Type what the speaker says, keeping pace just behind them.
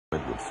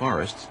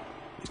forests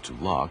is to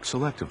log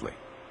selectively.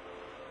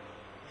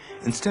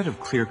 Instead of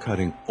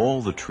clear-cutting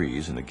all the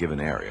trees in a given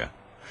area,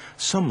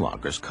 some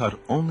loggers cut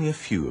only a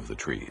few of the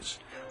trees,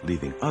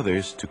 leaving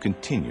others to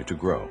continue to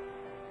grow.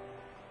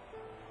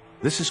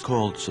 This is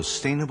called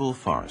sustainable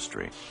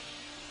forestry.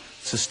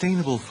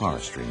 Sustainable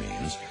forestry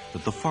means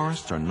that the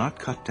forests are not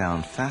cut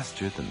down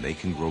faster than they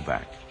can grow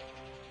back.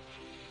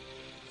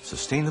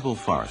 Sustainable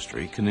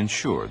forestry can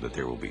ensure that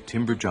there will be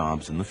timber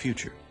jobs in the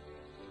future.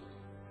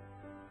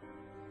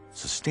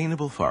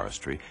 Sustainable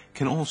forestry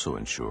can also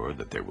ensure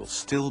that there will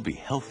still be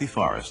healthy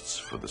forests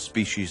for the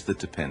species that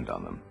depend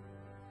on them.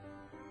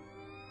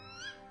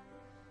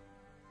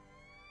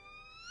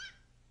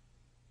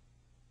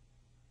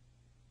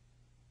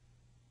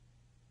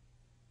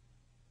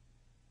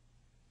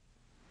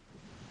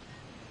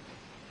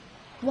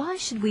 Why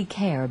should we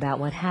care about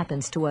what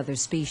happens to other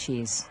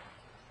species?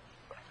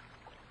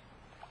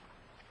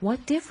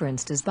 What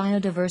difference does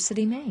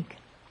biodiversity make?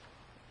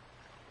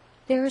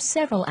 There are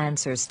several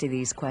answers to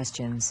these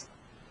questions.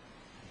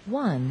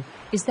 One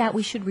is that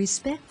we should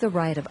respect the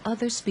right of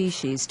other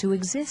species to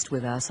exist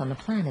with us on the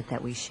planet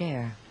that we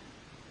share.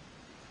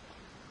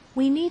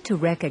 We need to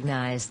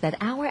recognize that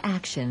our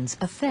actions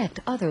affect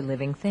other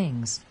living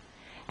things,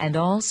 and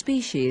all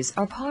species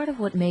are part of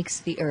what makes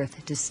the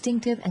Earth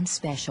distinctive and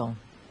special.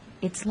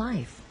 It's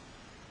life.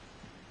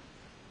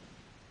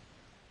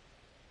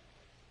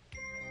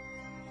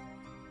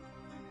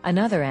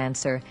 Another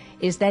answer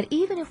is that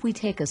even if we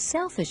take a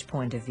selfish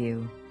point of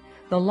view,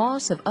 the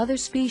loss of other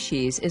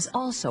species is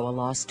also a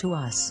loss to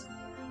us.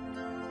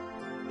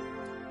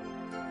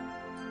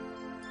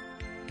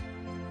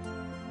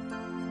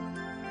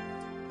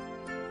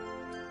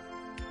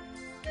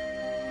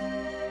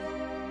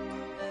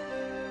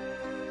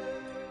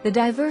 The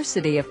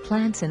diversity of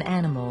plants and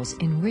animals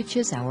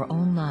enriches our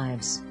own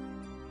lives.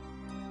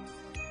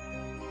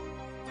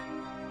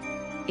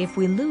 If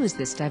we lose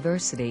this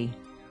diversity,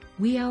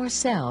 we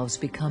ourselves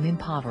become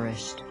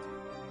impoverished.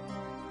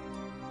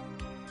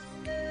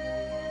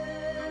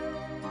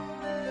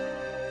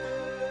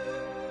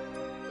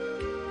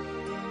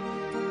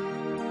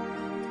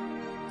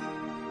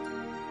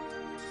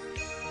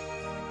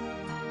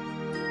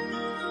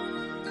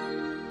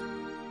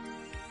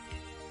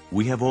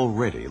 We have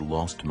already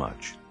lost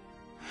much.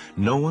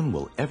 No one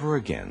will ever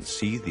again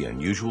see the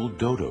unusual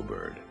dodo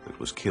bird that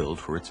was killed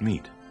for its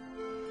meat.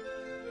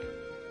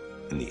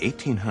 In the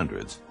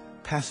 1800s,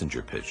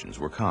 passenger pigeons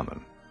were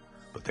common,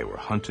 but they were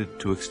hunted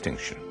to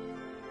extinction.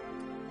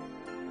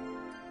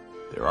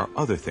 There are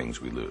other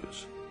things we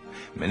lose.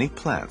 Many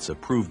plants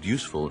have proved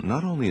useful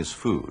not only as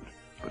food,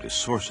 but as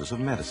sources of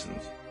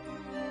medicines.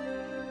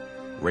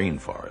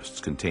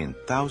 Rainforests contain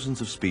thousands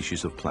of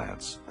species of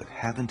plants that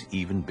haven't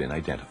even been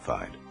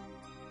identified.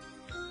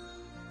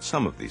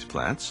 Some of these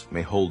plants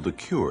may hold the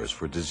cures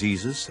for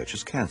diseases such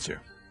as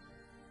cancer.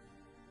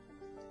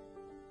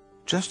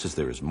 Just as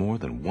there is more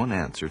than one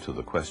answer to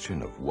the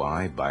question of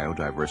why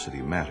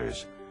biodiversity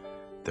matters,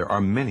 there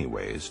are many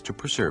ways to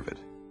preserve it.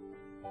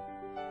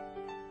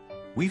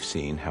 We've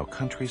seen how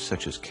countries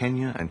such as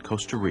Kenya and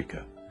Costa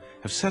Rica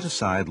have set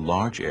aside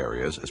large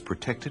areas as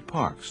protected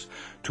parks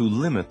to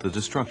limit the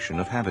destruction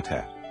of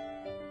habitat.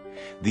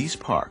 These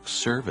parks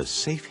serve as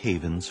safe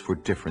havens for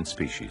different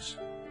species.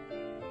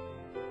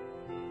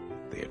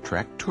 They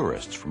attract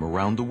tourists from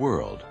around the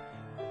world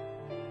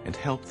and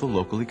help the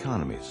local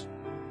economies.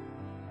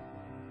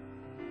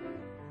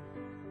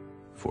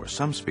 For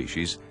some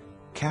species,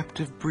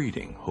 captive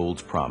breeding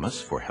holds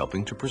promise for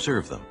helping to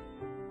preserve them.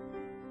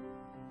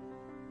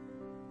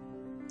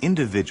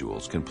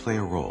 Individuals can play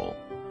a role,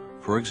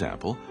 for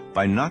example,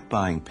 by not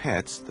buying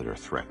pets that are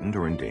threatened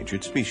or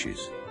endangered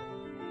species.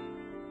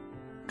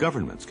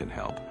 Governments can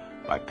help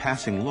by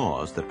passing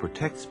laws that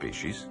protect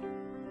species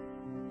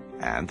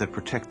and that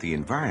protect the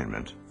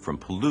environment from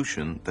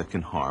pollution that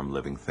can harm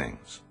living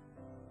things.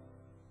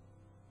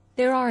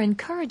 There are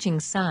encouraging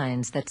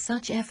signs that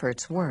such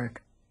efforts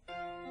work.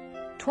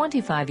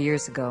 25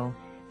 years ago,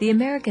 the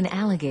American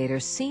alligator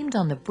seemed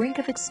on the brink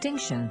of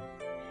extinction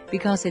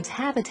because its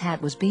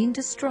habitat was being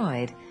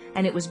destroyed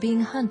and it was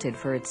being hunted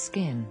for its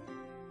skin.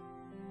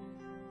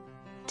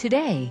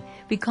 Today,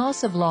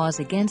 because of laws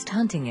against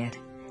hunting it,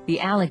 the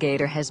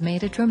alligator has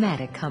made a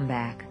dramatic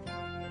comeback.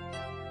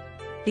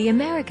 The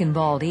American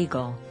bald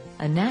eagle,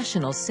 a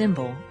national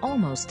symbol,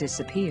 almost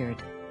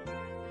disappeared.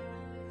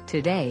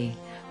 Today,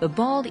 the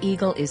bald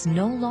eagle is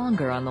no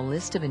longer on the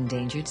list of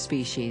endangered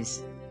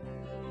species.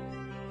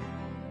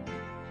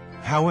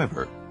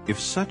 However, if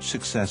such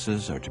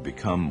successes are to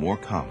become more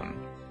common,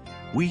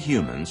 we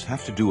humans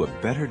have to do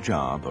a better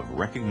job of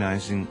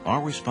recognizing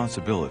our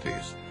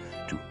responsibilities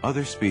to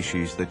other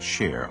species that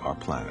share our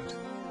planet.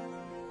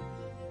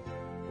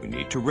 We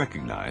need to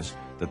recognize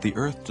that the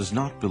Earth does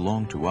not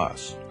belong to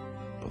us,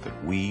 but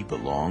that we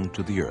belong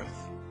to the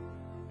Earth.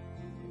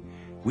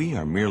 We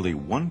are merely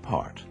one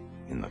part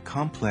in the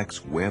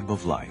complex web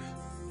of life.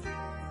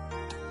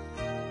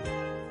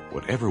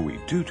 Whatever we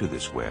do to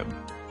this web,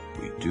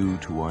 we do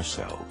to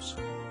ourselves.